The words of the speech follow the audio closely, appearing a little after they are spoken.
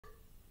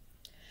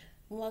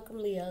Welcome,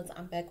 Leos.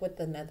 I'm back with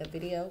another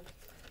video.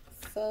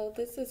 So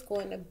this is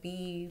going to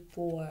be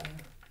for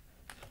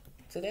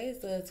today's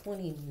the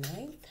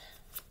 29th,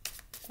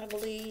 I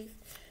believe.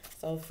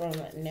 So from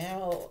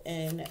now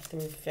and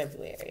through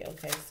February.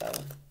 Okay, so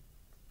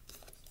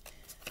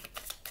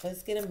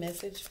let's get a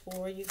message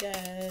for you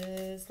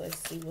guys.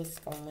 Let's see what's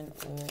going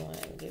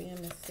on. Give me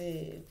a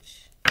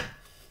message.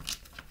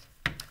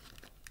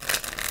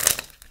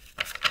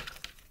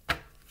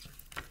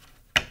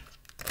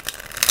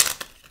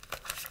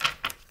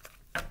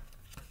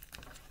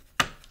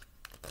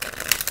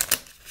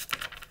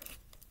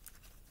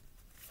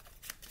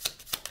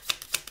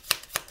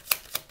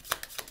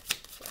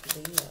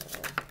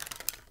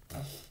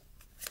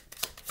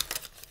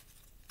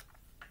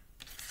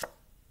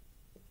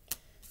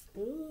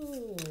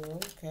 Ooh,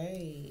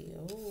 okay.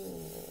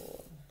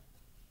 Ooh.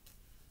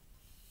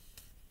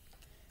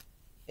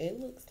 It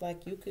looks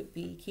like you could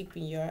be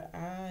keeping your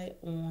eye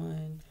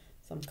on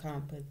some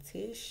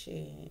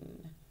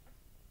competition.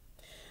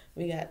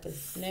 We got the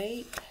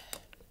snake.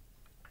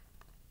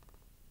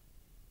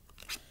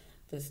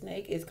 The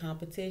snake is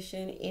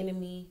competition,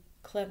 enemy,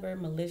 clever,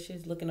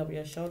 malicious, looking over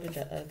your shoulder,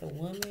 the other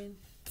woman.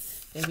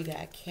 Then we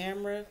got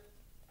camera.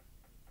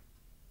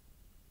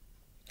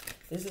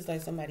 This is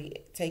like somebody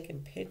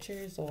taking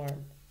pictures or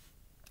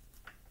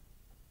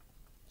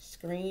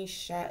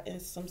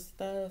screenshotting some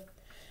stuff.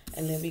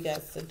 And then we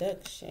got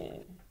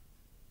seduction.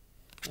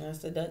 Now,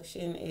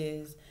 seduction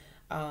is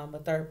a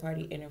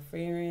third-party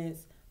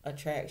interference,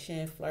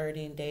 attraction,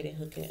 flirting, dating,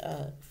 hooking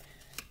up.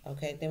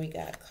 Okay, then we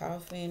got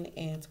coffin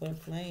and twin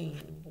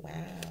flame.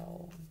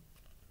 Wow.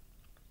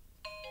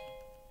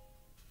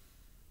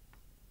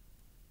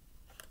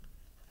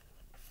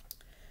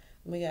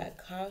 We got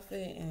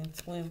coffin and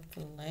twin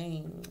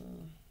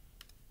flame.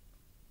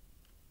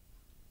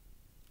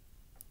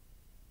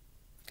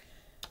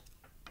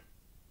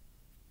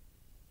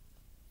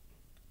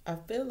 I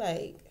feel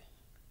like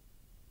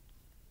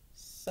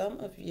some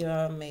of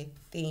y'all may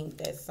think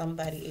that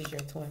somebody is your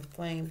twin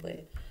flame,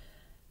 but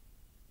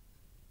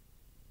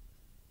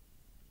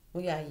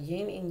we got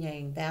yin and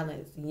yang,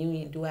 balance,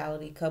 union,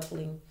 duality,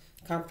 coupling,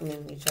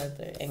 complementing each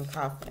other, and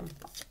coffin.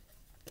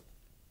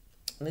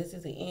 This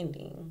is the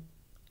ending.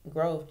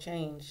 Growth,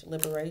 change,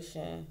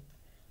 liberation,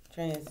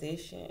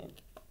 transition.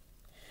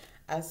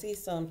 I see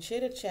some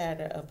chitter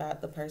chatter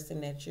about the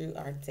person that you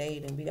are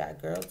dating. We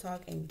got girl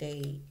talk and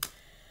date.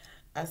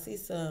 I see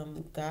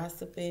some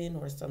gossiping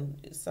or some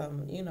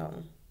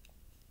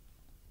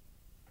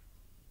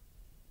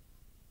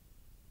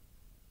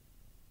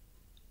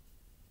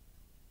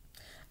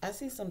I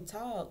see some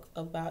talk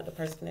about the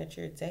person that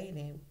you're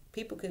dating.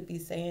 People could be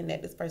saying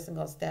that this person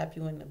gonna stab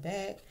you in the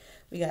back.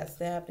 We got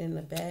stabbed in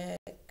the back.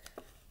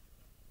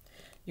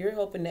 You're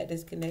hoping that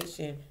this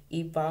connection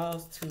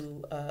evolves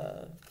to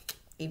a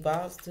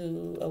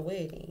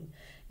wedding,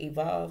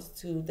 evolves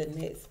to the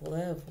next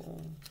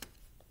level.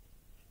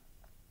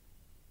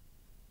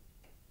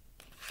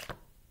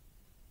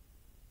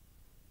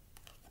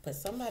 But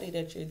somebody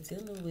that you're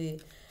dealing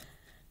with,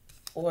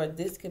 or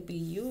this could be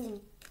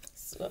you.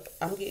 So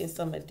I'm getting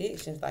some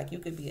addictions. Like you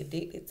could be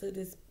addicted to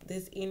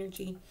this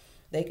energy.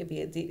 They could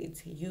be addicted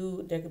to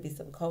you. There could be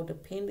some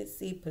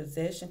codependency,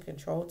 possession,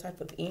 control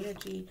type of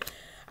energy.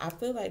 I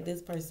feel like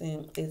this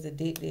person is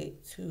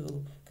addicted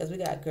to, because we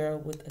got girl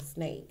with a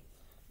snake.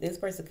 This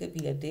person could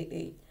be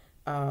addicted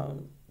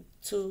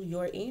to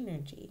your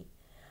energy.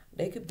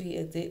 They could be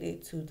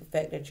addicted to the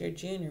fact that you're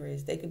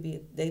generous.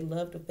 They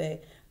love the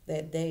fact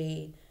that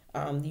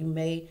you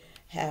may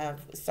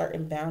have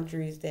certain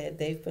boundaries that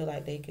they feel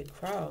like they could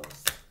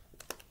cross.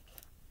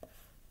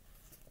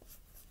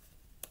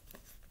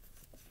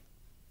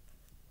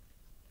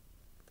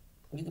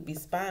 You could be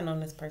spying on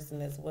this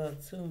person as well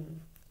too.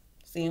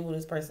 Seeing who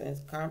this person is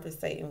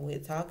conversating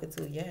with, talking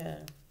to, yeah.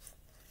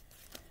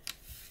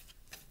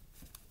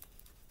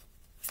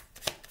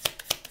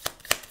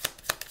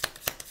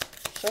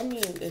 Show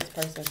me this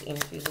person's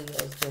energy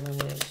Leo's dealing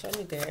with. Show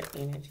me their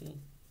energy.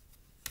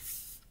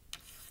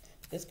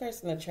 This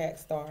person a track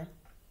star.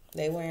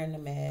 They wearing the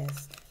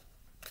mask.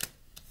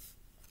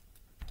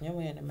 They're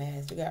wearing the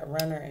mask. You got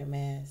runner and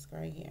mask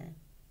right here.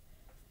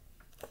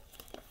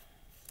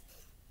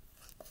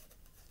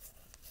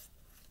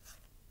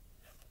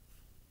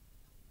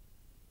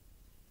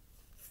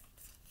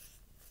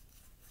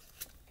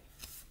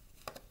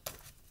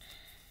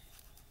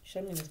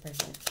 Show me this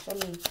person. Show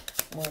me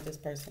more of this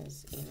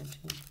person's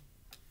energy.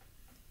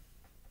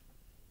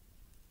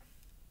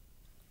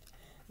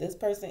 This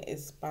person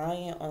is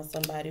spying on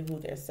somebody who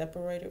they're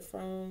separated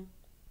from.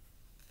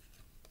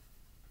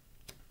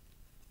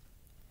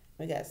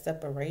 We got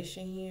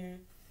separation here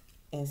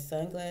and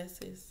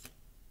sunglasses.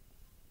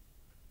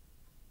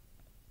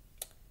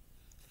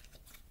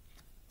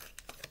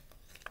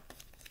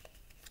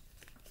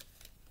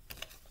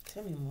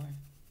 Tell me more.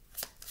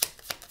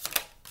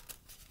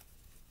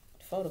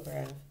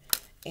 Photograph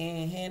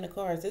and hand of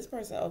cards. This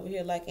person over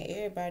here liking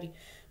everybody.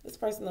 This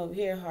person over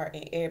here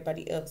hearting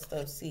everybody else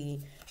stuff. See,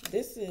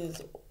 this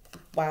is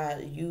why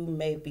you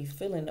may be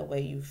feeling the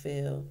way you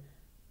feel.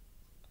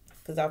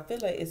 Because I feel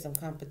like it's some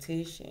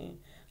competition.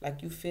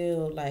 Like you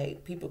feel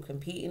like people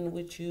competing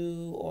with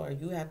you, or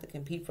you have to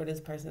compete for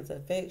this person's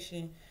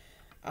affection.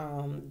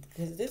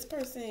 Because this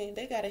person,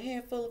 they got a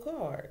handful of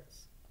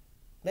cards.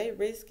 They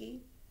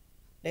risky.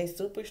 They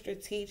super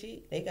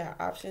strategic. They got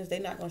options. They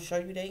not gonna show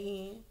you their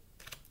hand.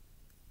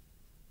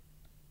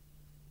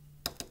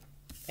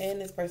 And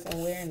this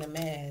person wearing a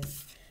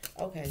mask.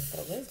 Okay,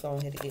 so let's go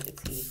ahead and get the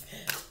tea.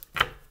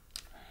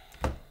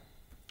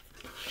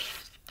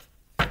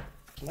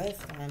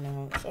 Let's find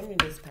out. Show me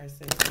this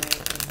person's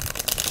name.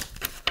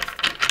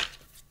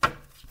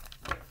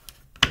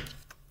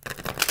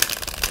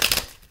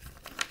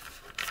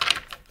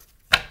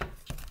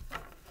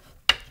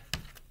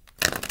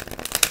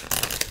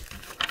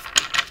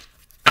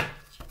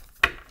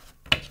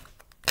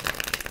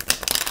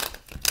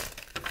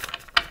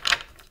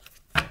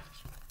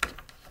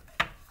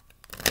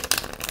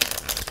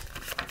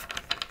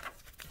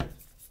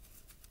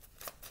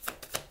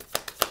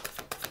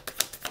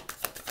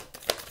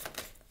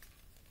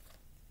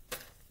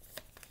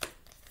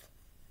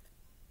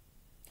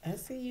 I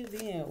see you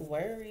being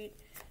worried.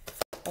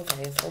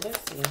 Okay, so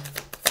let's see.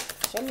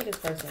 Show me this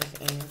person's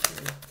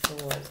energy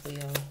towards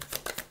Leo.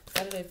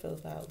 How do they feel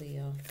about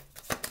Leo?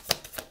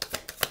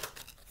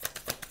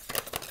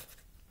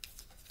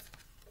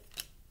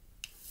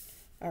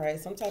 All right,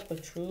 some type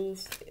of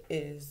truth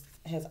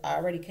has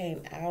already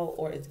came out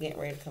or is getting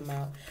ready to come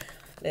out.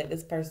 That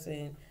this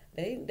person,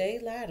 they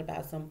lied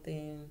about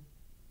something.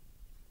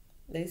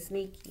 They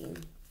sneaky.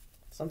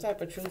 Some type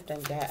of truth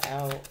done got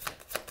out.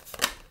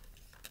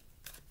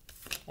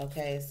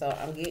 Okay, so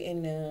I'm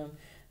getting them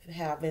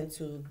having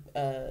to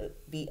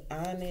be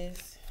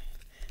honest.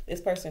 This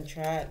person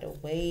tried to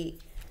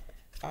wait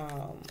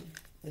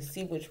to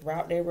see which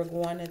route they were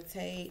going to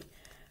take,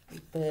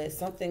 but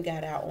something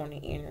got out on the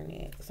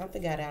internet.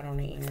 Something got out on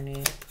the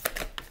internet.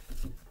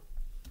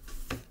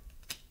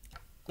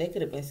 They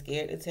could have been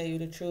scared to tell you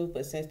the truth,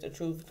 but since the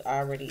truth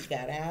already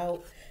got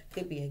out,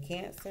 could be a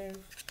Cancer.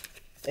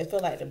 They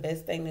feel like the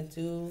best thing to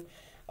do.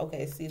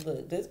 Okay, see,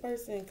 look, this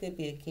person could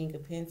be a King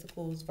of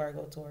Pentacles,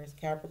 Virgo, Taurus,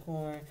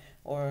 Capricorn,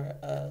 or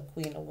a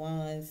Queen of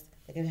Wands.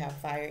 They can have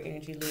fire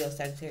energy, Leo,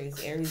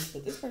 Sagittarius, Aries,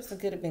 but this person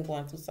could have been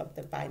going through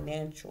something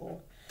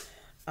financial.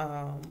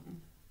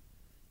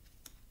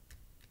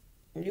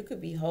 You could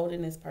be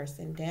holding this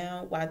person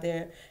down while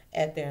they're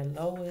at their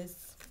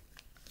lowest,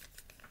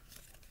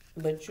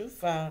 but you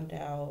found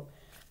out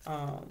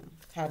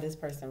how this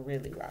person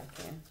really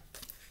rocking.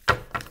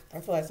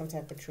 I feel like some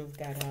type of truth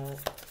got out.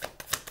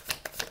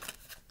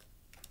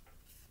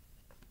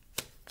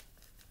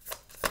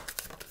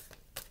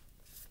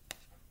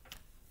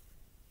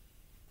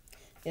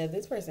 Yeah,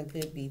 this person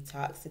could be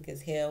toxic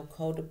as hell,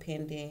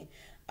 codependent,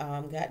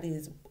 got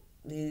these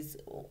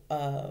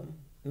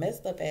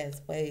messed up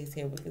ass ways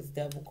here with this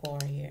devil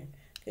card here.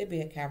 Could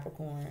be a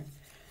Capricorn.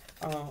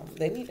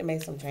 They need to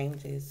make some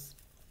changes.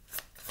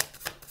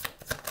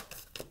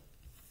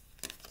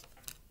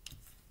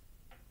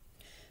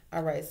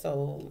 All right,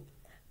 so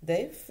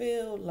they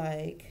feel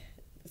like,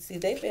 see,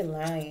 they've been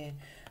lying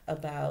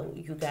about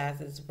you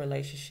guys'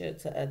 relationship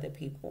to other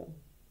people.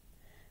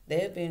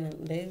 They've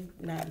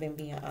not been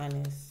being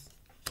honest.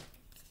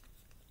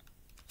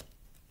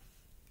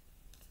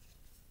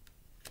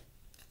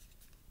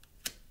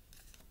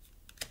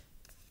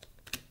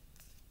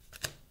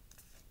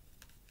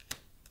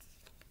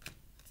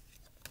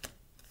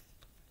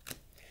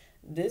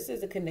 This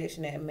is a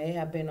connection that may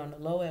have been on the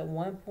low at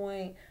one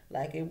point,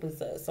 like it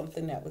was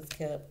something that was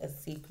kept a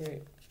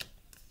secret.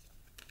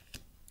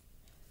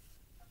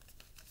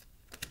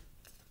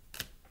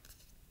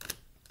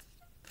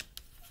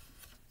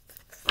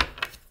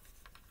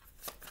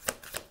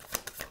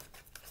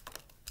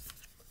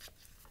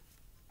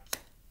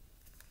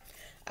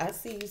 I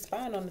see you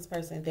spying on this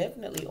person,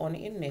 definitely on the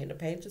internet. The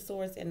Page of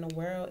Swords in the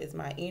world is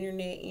my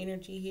internet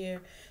energy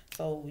here.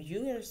 So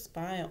you are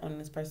spying on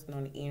this person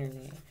on the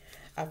internet.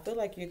 I feel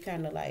like you're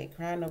kind of like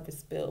crying over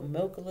spilled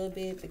milk a little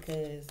bit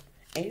because,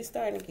 and you're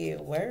starting to get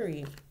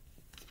worried.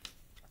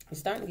 You're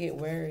starting to get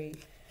worried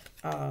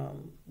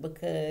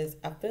because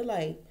I feel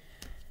like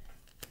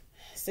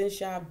since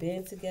y'all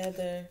been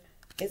together,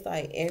 it's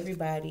like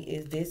everybody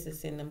is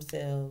distancing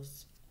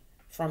themselves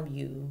from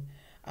you.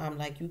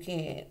 Like you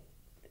can't.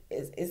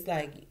 It's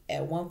like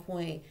at one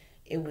point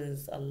it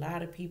was a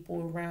lot of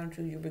people around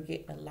you. You were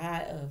getting a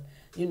lot of,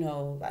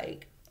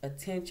 like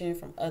attention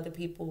from other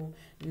people.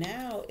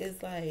 Now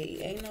it's like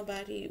ain't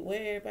nobody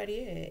where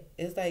everybody at.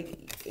 It's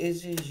like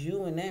it's just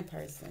you and that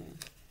person.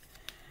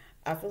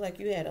 I feel like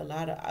you had a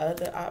lot of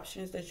other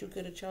options that you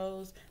could have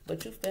chose,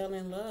 but you fell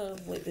in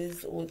love with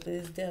this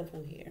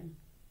devil here.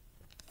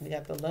 We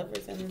got the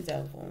Lovers and the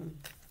Devil.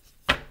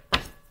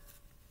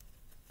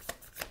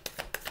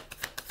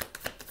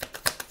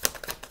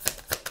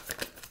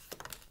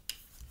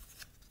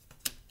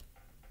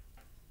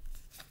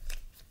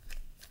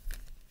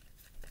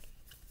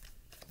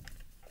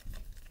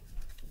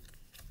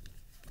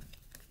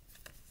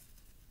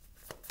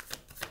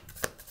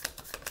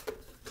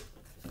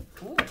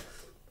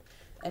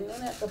 And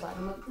then at the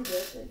bottom of the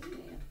deck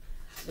again.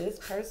 This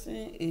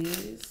person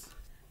is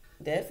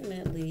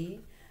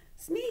definitely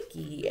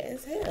sneaky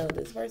as hell.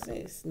 This person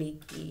is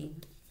sneaky.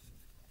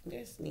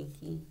 They're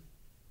sneaky.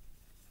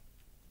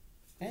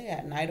 They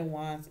got Knight of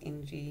Wands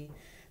energy.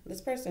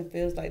 This person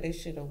feels like they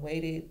should have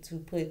waited to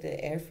put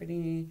the effort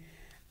in.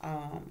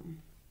 Um,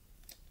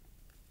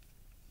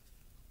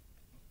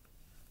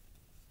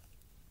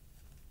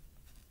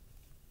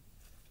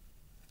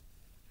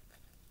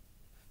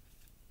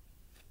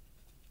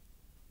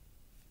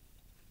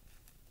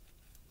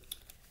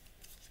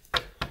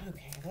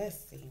 okay,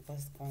 let's see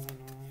what's going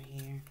on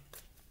here.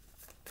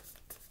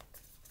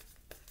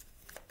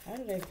 How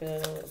do they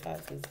feel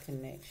about this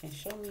connection?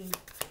 Show me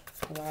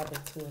why the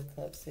Two of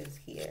Cups is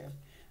here.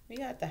 We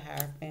got the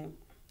Hierophant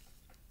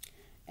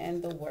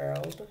and the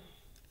World.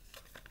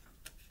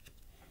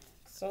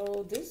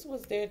 So this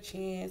was their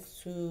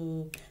chance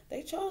to,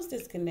 they chose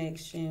this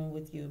connection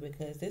with you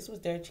because this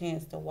was their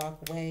chance to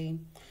walk away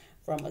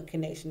from a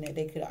connection that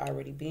they could have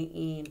already been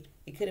in.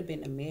 It could have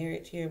been a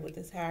marriage here with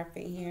this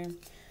Hierophant here.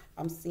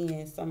 I'm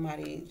seeing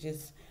somebody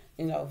just,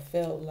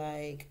 felt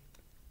like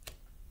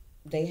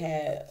they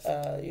had,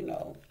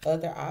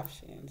 other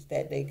options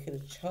that they could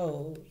have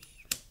chose.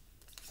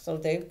 So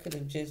they could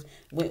have just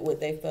went what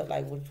they felt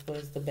like, which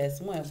was the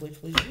best one,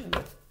 which was you.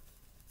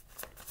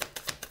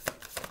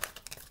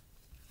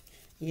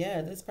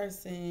 Yeah, this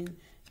person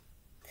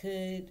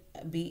could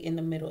be in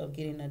the middle of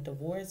getting a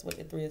divorce with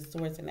the Three of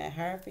Swords and that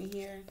Hierophant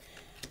here.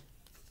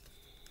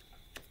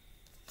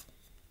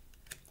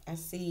 I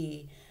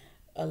see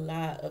a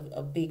lot of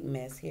a big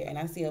mess here, and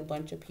I see a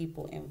bunch of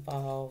people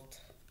involved.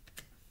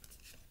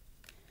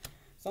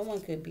 Someone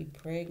could be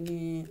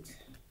pregnant.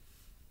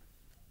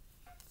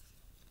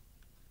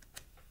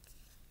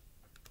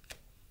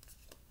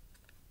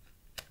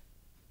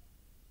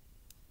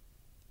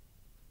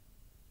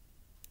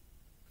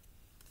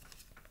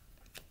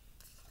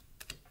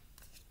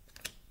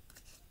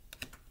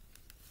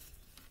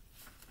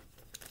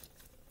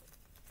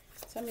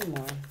 Tell me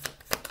more.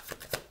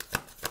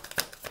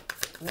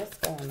 What's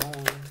going on?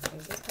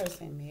 Is this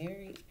person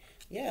married?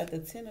 Yeah, the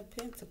Ten of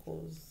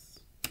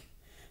Pentacles.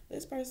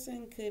 This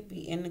person could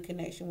be in the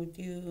connection with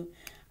you,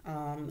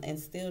 and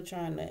still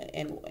trying to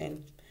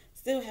and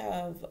still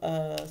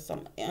have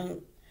some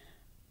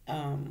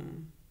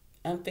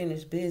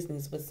unfinished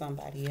business with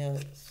somebody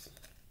else.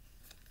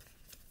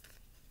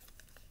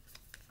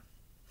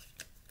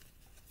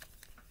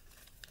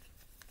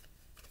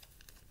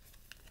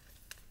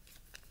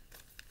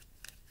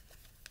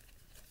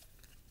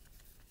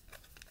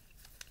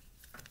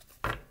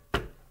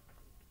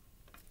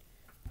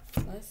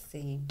 Let's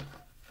see.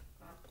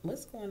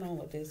 What's going on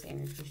with this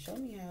energy? Show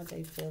me how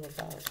they feel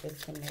about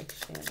this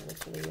connection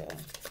with Leo.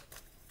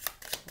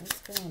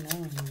 What's going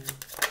on here?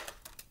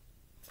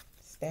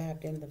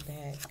 Stabbed in the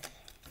back.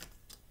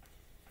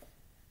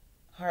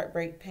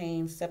 Heartbreak,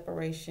 pain,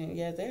 separation.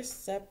 Yeah, they're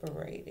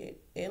separated.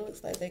 It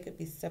looks like they could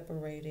be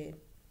separated.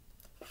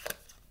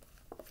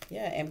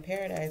 Yeah, and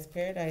Paradise.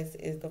 Paradise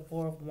is the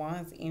Four of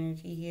Wands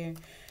energy here.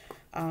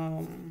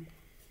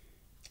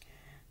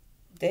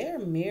 They're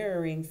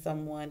mirroring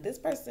someone. This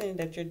person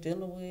that you're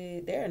dealing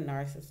with, they're a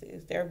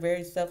narcissist. They're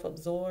very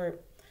self-absorbed,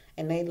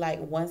 and they like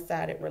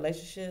one-sided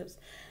relationships.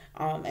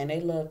 And they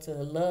love to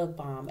love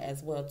bomb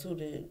as well too,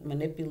 to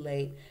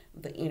manipulate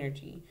the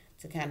energy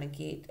to kind of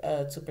get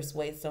to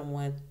persuade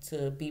someone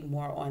to be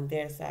more on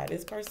their side.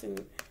 This person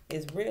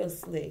is real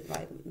slick.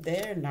 Like,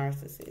 they're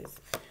narcissists.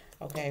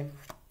 Okay,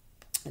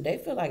 they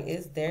feel like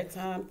it's their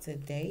time to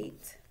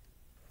date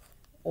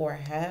or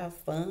have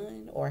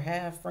fun or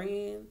have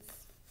friends.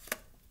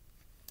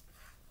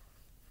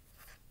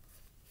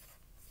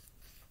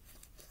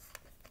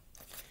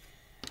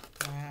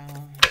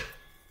 Wow.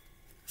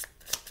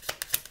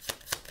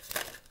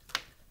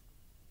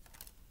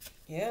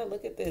 Yeah,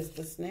 look at this.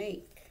 The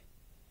snake.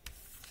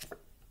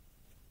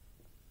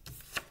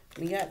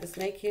 We got the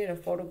snake here, the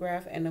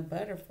photograph, and the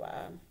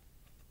butterfly.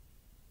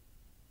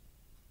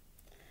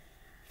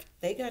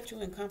 They got you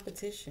in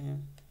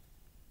competition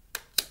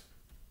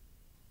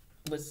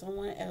with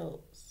someone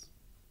else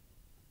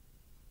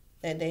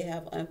that they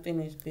have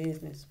unfinished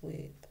business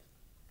with.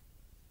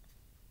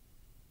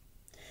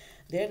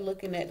 They're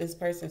looking at this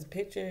person's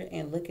picture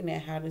and looking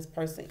at how this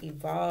person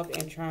evolved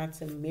and trying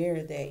to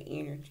mirror that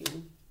energy.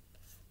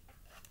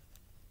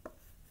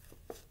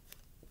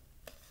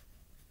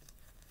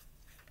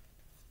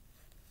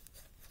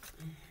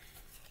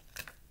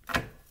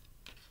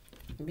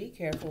 Be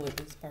careful with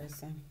this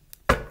person.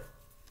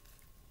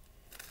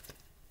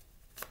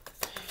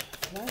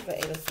 Why is the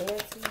Eight of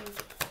Swords here?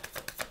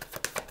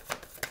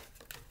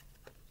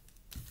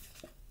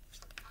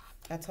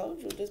 I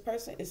told you this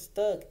person is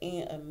stuck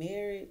in a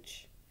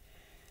marriage.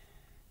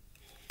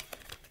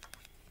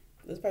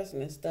 This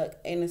person is stuck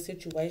in a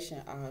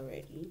situation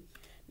already.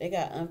 They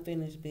got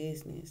unfinished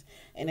business.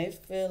 And they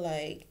feel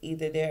like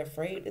either they're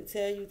afraid to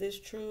tell you this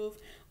truth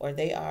or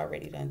they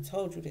already done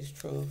told you this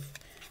truth.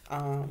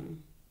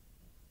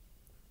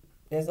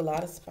 There's a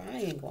lot of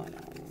spying going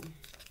on.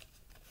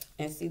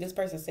 And see, this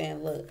person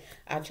saying, look,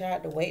 I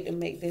tried to wait to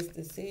make this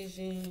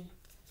decision.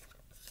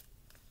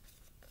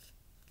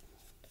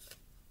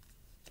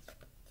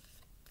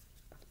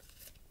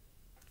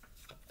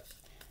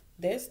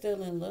 They're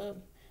still in love.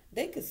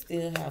 They could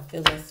still have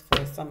feelings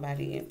for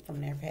somebody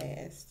from their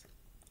past.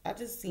 I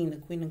just seen the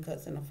Queen of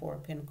Cups and the Four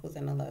of Pentacles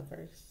and the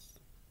Lovers.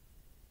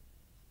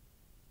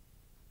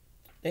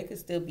 They could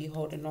still be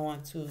holding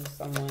on to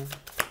someone.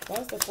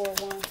 What's the Four of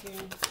Wands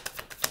here?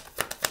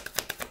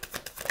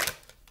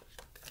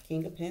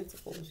 King of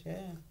Pentacles,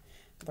 yeah.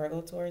 Virgo,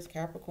 Taurus,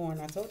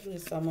 Capricorn. I told you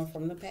it's someone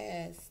from the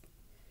past.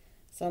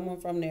 Someone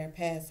from their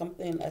past.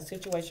 Something, a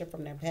situation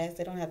from their past.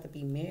 They don't have to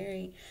be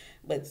married,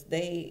 but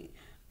they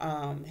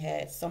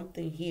had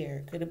something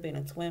here. Could have been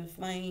a twin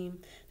flame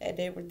that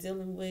they were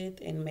dealing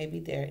with, and maybe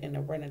they're in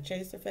a runner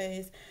chaser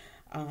phase.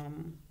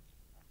 Um,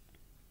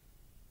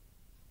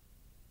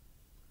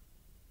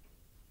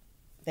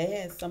 they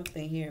had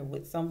something here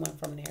with someone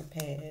from their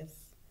past.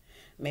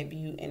 Maybe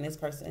you and this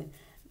person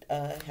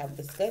have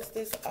discussed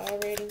this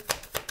already.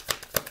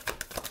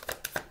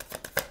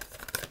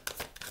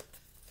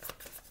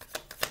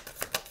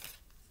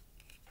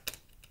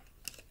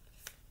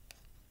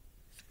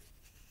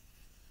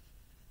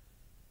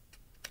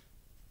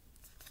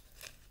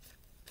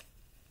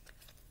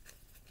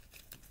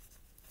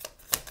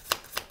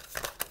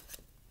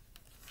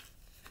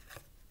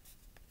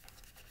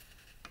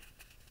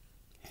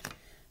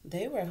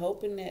 They were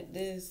hoping that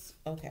this,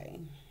 okay.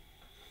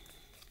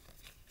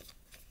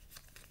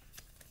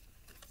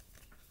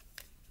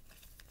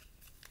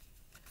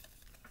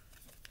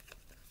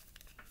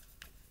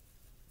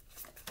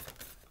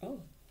 Oh,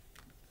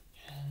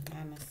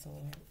 Nine of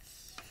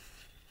Swords.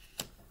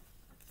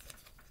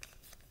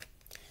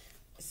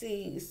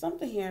 See,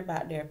 something here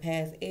about their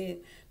past,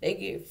 they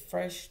get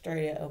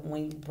frustrated of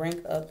when you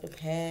bring up the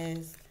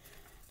past.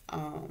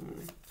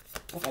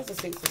 Why is the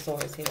Six of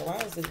Swords here? Why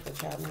is this the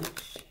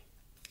challenge?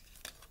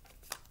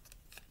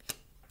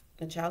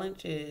 The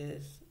challenge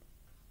is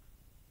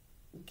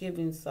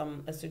giving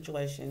a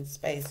situation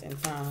space and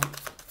time.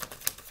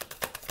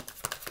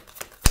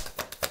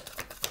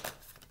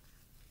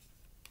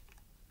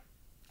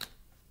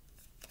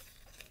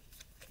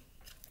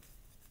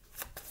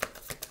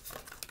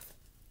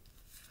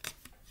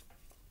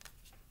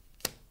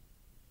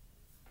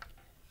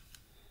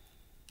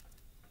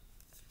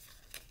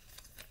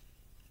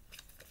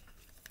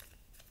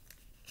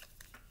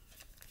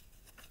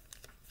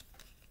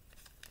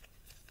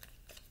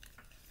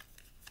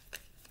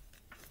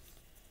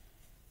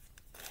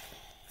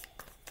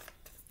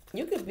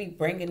 You could be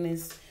bringing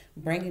this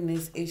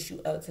issue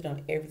up to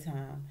them every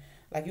time.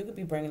 Like you could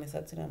be bringing this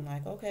up to them,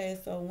 like, okay,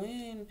 so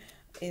when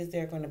is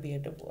there going to be a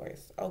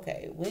divorce?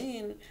 Okay,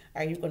 when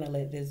are you going to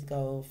let this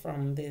go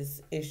from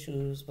this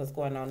issues, what's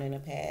going on in the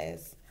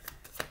past?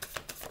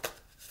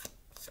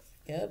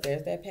 Yep,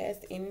 there's that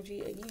past energy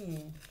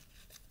again.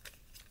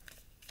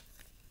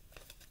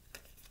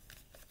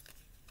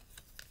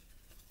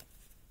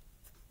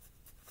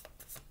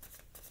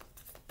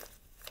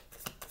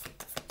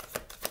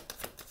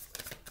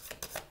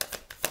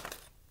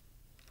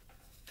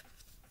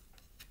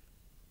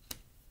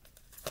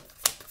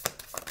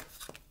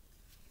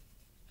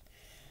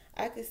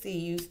 I could see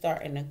you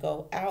starting to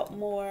go out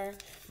more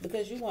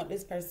because you want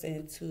this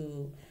person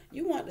to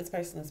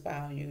spy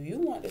on you. You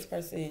want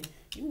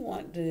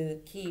to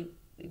keep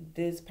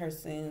this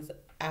person's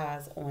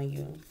eyes on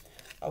you.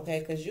 Okay,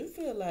 because you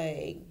feel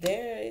like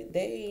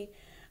they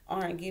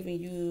aren't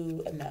giving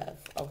you enough.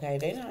 Okay,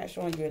 they're not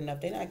showing you enough.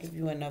 They're not giving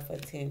you enough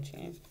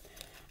attention.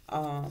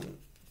 Um,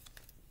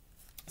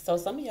 so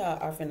some of y'all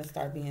are finna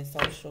start being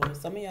social.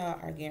 Some of y'all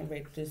are getting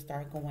ready to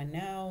start going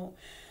out.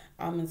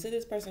 Until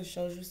this person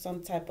shows you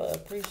some type of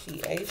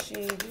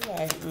appreciation, you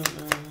like,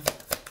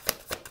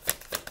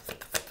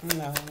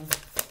 no.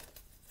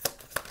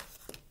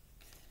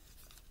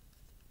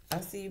 I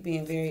see you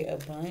being very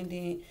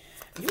abundant.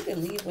 You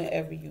can leave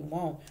whenever you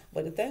want.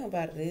 But the thing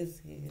about it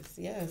is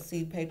yeah,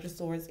 see Page of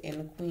Swords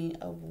and the Queen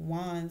of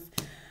Wands.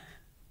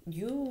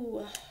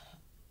 You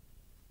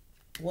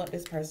want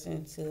this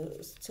person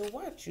to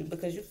watch you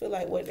because you feel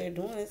like what they're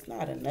doing is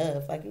not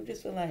enough. Like you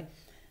just feel like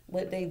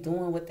what they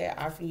doing, what they're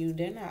offering you,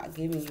 they're not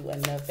giving you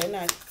enough. They're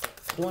not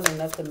doing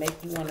enough to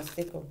make you want to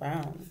stick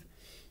around.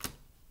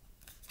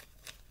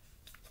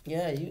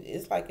 Yeah,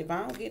 it's like if I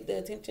don't get the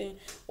attention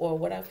or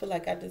what I feel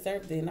like I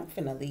deserve, then I'm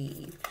finna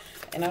leave.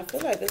 And I feel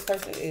like this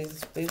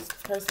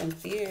person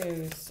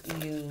fears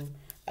you,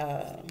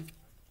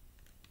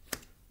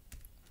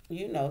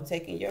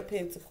 taking your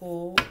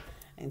pentacle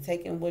and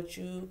taking what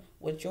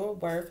you're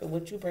worth and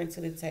what you bring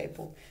to the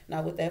table.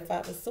 Now with that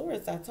Five of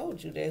Swords, I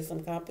told you there's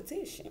some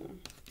competition.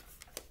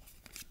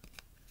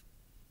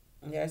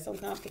 There's some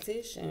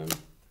competition.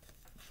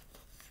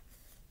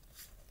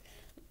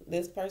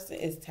 This person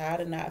is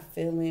tired of not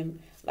feeling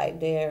like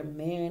they're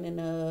man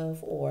enough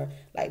or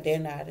like they're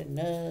not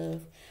enough.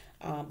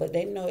 But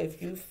they know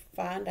if you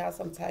find out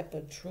some type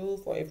of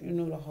truth or if you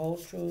knew the whole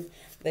truth,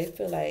 they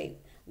feel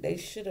like they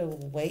should have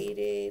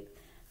waited.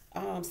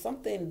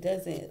 Something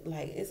doesn't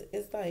like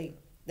it's like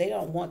they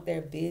don't want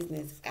their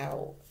business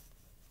out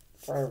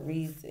for a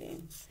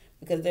reason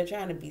because they're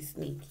trying to be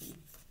sneaky.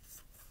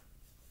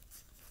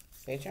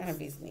 They're trying to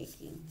be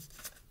sneaky.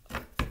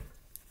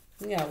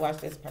 You gotta watch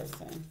this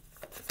person.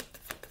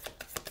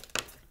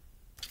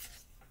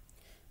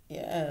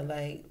 Yeah,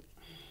 like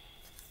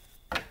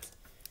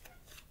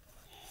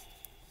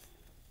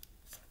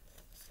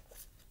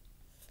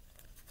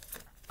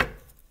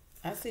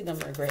I see them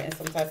regretting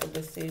some type of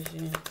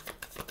decision.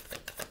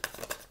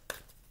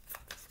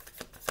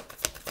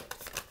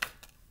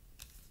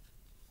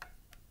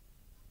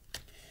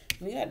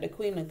 We got the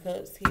Queen of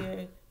Cups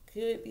here.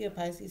 Could be a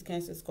Pisces,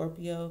 Cancer,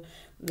 Scorpio.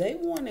 They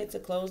wanted to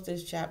close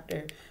this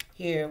chapter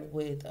here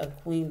with a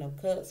Queen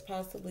of Cups,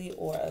 possibly,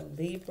 or a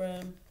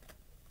Libra.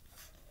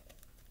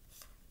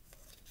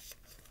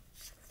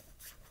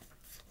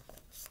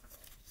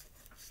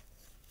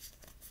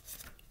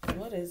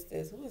 What is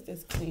this? Who is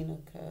this Queen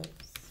of Cups?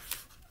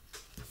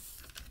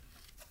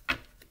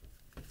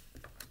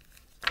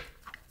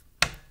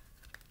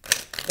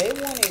 They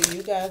wanted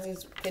you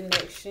guys'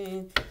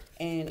 connection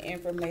and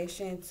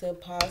information to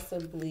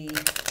possibly.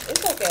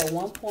 It's like at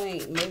one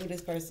point, maybe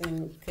this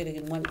person could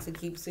have wanted to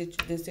keep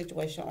this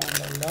situation on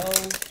the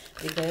low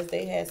because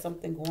they had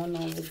something going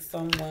on with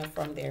someone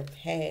from their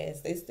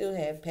past. They still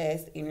have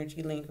past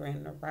energy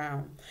lingering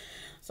around.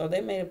 So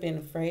they may have been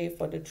afraid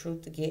for the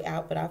truth to get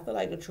out, but I feel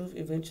like the truth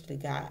eventually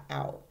got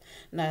out.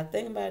 Now, the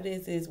thing about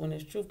this is when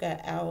this truth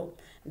got out,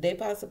 they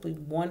possibly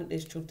wanted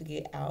this truth to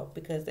get out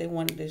because they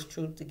wanted this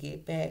truth to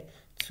get back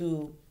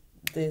to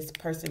this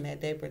person that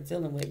they were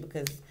dealing with,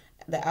 because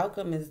the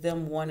outcome is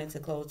them wanting to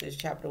close this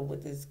chapter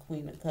with this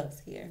Queen of Cups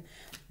here.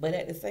 But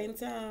at the same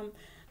time,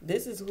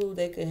 this is who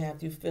they could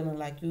have you feeling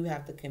like you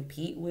have to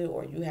compete with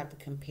or you have to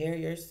compare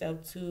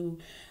yourself to,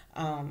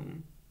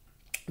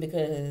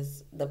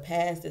 because the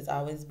past is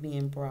always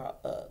being brought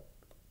up.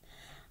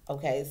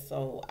 Okay,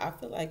 so I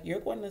feel like you're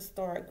going to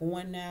start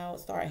going out,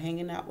 start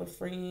hanging out with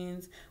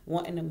friends,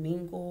 wanting to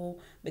mingle,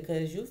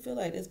 because you feel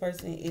like this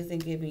person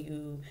isn't giving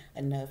you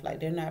enough. Like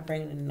they're not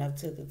bringing enough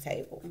to the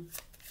table.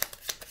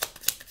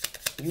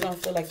 You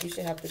don't feel like you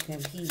should have to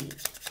compete.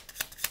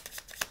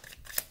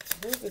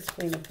 Who's this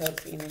Queen of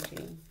Cups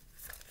energy?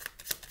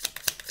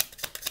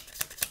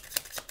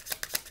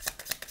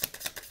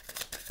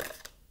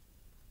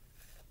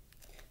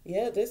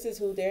 Yeah, this is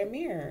who they're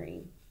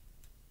mirroring.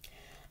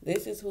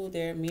 This is who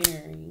they're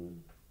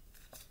mirroring.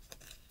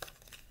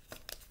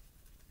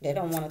 They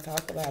don't want to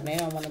talk about it. They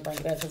don't want to bring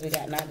it up because we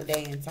got not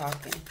today and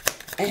talking.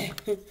 They're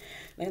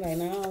like,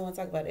 no, I don't want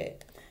to talk about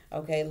it.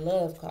 Okay,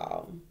 love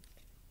call.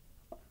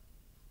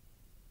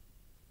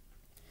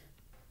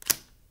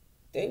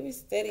 They be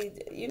steady,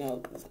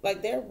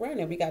 like they're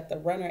running. We got the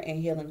runner and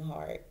healing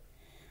heart.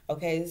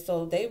 Okay,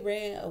 so they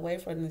ran away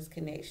from this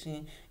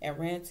connection and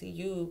ran to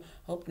you,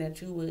 hoping that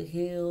you would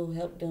heal,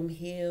 help them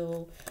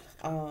heal.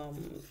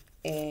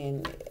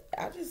 And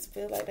I just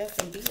feel like that's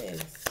some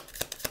BS.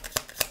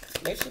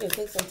 They should have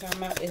took some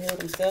time out to heal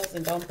themselves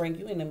and don't bring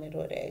you in the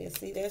middle of that.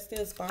 See, they're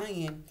still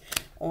spying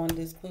on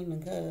this Queen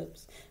of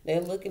Cups.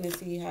 They're looking to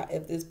see how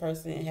if this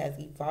person has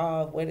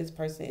evolved, where this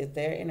person is.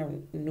 They're in a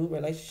new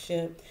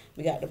relationship.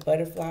 We got the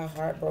butterfly,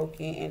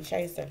 heartbroken, and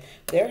chaser.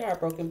 They're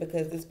heartbroken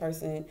because this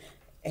person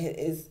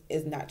is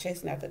not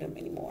chasing after them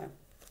anymore.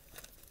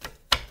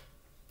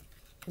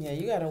 Yeah,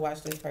 you gotta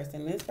watch this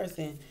person. This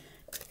person,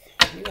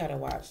 you gotta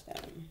watch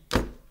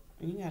them.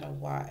 You gotta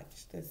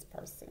watch this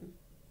person.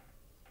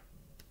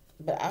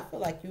 But I feel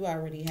like you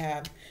already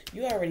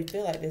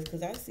feel like this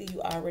because I see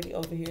you already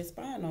over here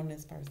spying on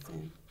this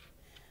person.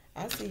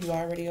 I see you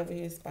already over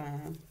here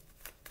spying.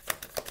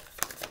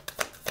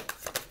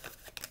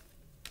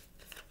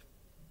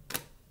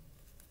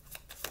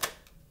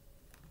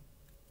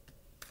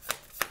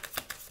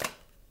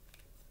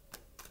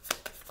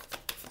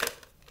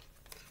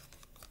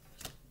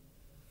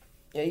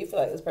 Yeah, you feel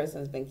like this person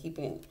has been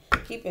keeping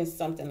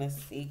something a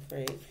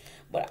secret.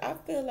 But I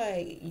feel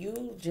like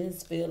you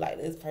just feel like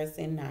this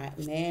person not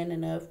man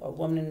enough or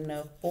woman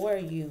enough for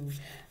you.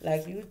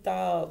 Like you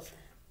thought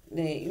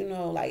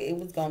that, like it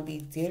was gonna be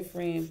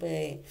different,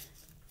 but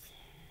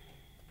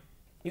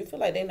you feel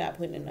like they're not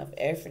putting enough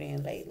effort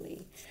in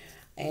lately.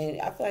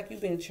 And I feel like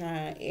you've been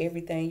trying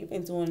everything. You've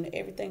been doing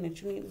everything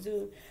that you need to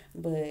do,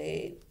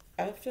 but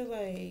I feel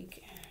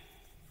like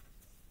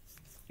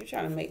you're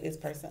trying to make this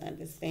person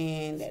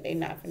understand that they're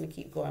not going to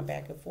keep going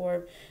back and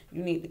forth.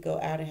 You need to go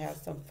out and have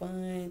some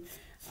fun.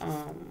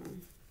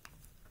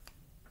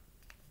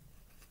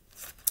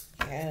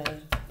 Yeah,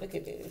 look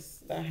at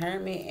this. The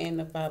Hermit and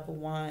the Five of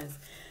Wands.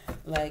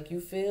 Like,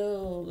 you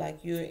feel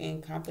like you're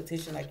in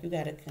competition, like you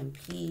got to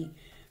compete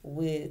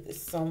with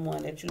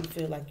someone that you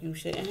feel like you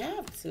shouldn't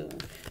have to.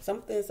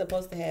 Something's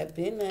supposed to have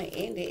been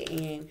ended,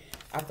 and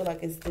I feel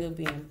like it's still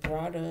being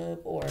brought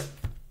up, or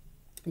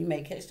you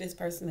may catch this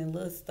person in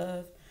little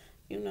stuff,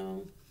 you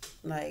know.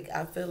 Like,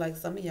 I feel like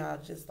some of y'all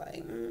just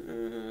like,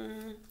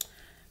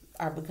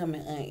 are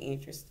becoming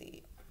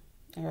uninterested.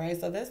 All right,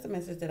 so that's the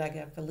message that I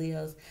got for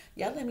Leos.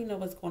 Y'all let me know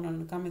what's going on in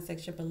the comment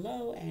section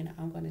below, and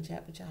I'm going to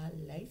chat with y'all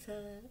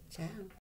later. Ciao.